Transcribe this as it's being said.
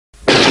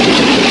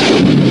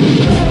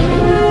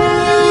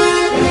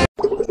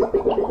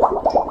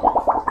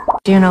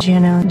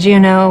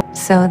JUNO,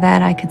 so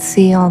that I could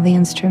see all the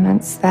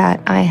instruments,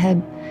 that I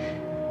had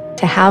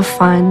to have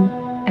fun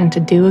and to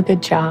do a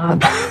good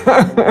job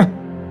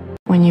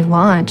when you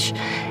launch,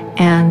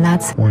 and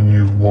that's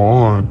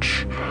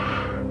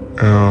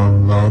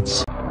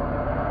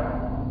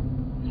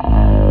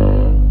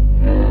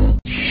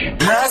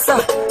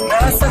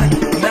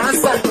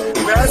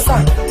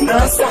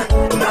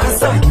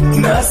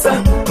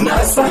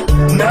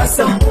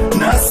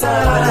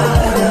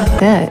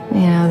it. You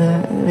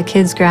know, the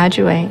kids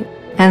graduate,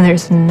 and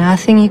there's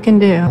nothing you can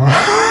do.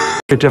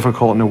 Very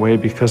difficult in a way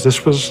because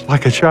this was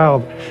like a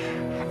child.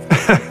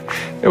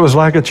 It was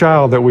like a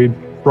child that we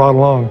brought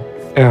along,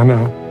 and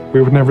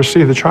we would never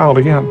see the child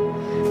again.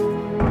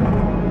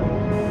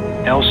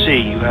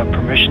 LC, you have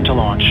permission to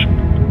launch.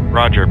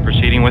 Roger,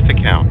 proceeding with the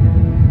count.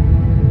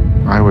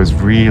 I was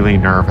really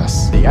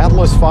nervous. The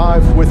Atlas V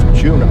with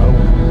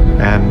JUNO.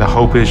 And the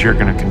hope is you're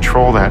going to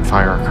control that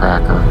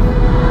firecracker.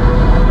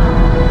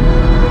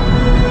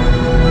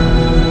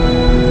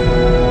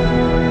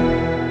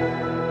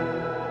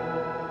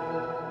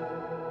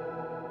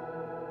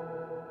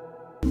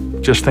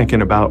 Just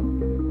thinking about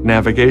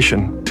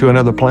navigation to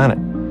another planet.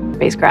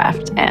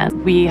 Spacecraft,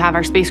 and we have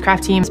our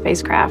spacecraft team.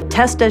 Spacecraft.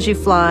 Test as you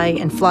fly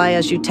and fly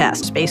as you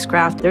test.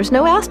 Spacecraft. There's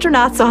no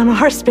astronauts on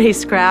our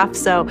spacecraft,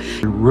 so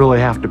You really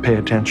have to pay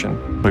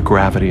attention. The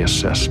gravity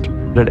assist.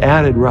 It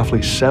added roughly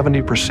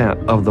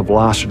 70% of the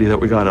velocity that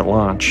we got at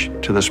launch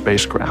to the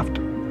spacecraft.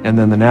 And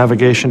then the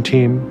navigation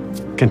team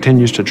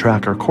continues to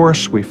track our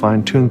course. We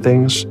fine-tune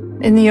things.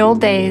 In the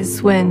old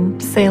days, when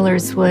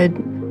sailors would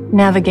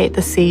navigate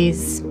the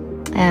seas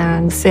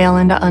and sail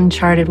into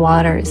uncharted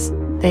waters,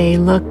 they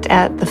looked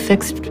at the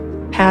fixed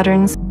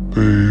patterns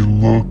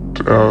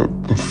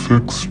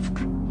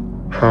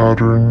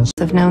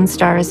of known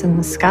stars in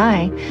the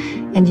sky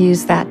and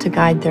used that to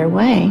guide their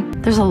way.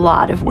 There's a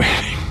lot of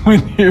waiting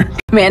when you're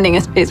commanding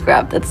a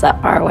spacecraft that's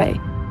that far away.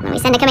 When we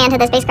send a command to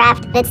the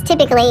spacecraft, it's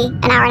typically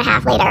an hour and a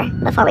half later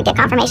before we get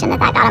confirmation that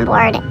got on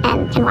board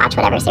and can watch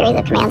whatever series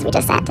of commands we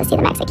just sent to see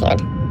them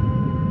executed.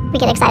 We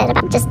get excited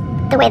about just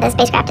the way the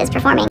spacecraft is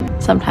performing.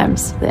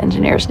 Sometimes the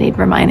engineers need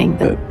reminding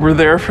that we're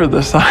there for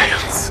the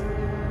science.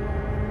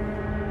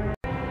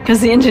 Because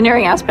the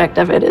engineering aspect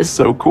of it is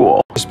So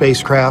cool.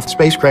 Spacecraft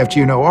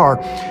JUNO are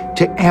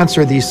to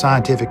answer these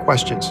scientific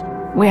questions.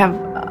 we have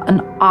an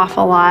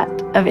awful lot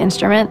of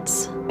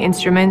instruments.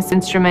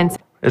 Instruments.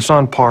 It's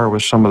on par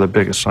with some of the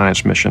biggest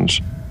science missions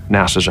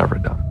NASA's ever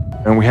done.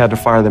 And we had to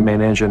fire the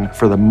main engine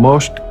for the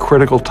most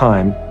critical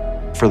time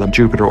for the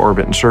Jupiter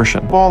orbit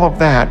insertion. All of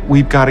that,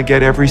 we've got to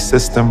get every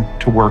system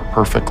to work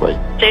perfectly.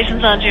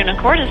 Stations on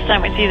JUNO core, it's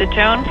time we see the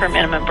tone for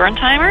minimum burn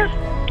timer.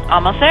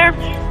 Almost there.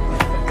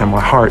 And my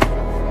heart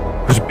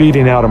was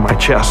beating out of my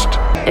chest.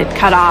 It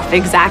cut off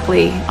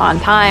exactly on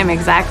time,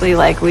 exactly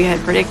like we had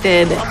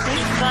predicted. All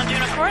stations on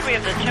JUNO core, we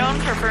have the tone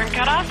for burn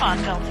cutoff on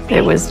tilt speed.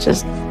 It was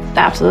just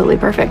absolutely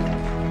perfect.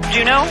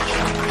 JUNO,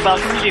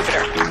 welcome to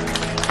Jupiter.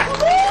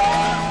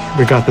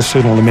 We got the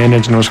signal, the main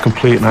engine was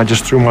complete, and I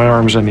just threw my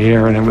arms in the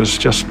air, and it was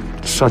just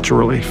such a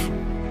relief.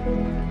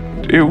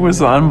 It was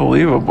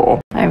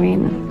unbelievable. I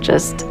mean,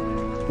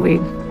 we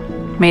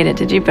made it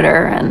to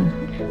Jupiter, and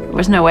there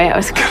was no way I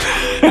was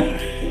gonna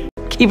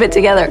keep it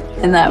together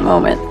in that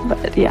moment,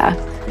 but yeah.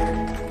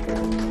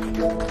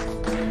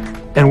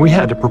 And we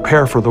had to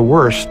prepare for the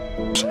worst. We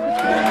don't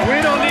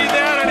need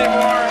that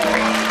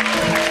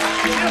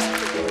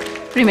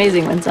anymore. Pretty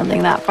amazing when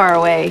something that far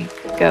away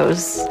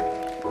goes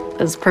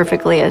as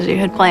perfectly as you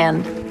had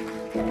planned.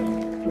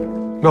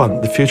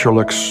 Well, the future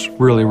looks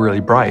really, really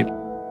bright.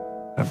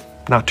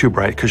 Not too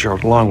bright because you're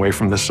a long way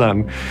from the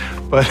sun,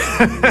 but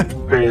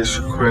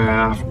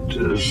spacecraft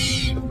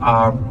is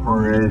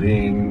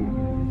operating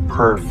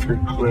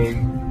perfectly.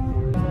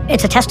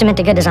 It's a testament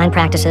to good design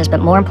practices, but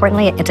more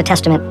importantly, it's a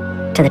testament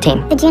to the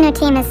team. The JUNO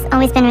team has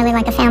always been really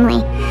like a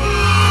family.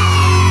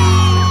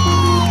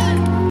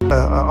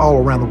 All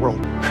around the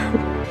world.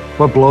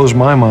 What blows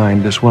my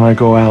mind is when I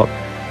go out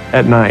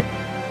at night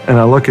and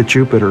I look at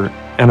Jupiter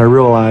and I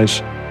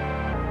realize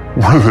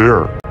We're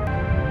there.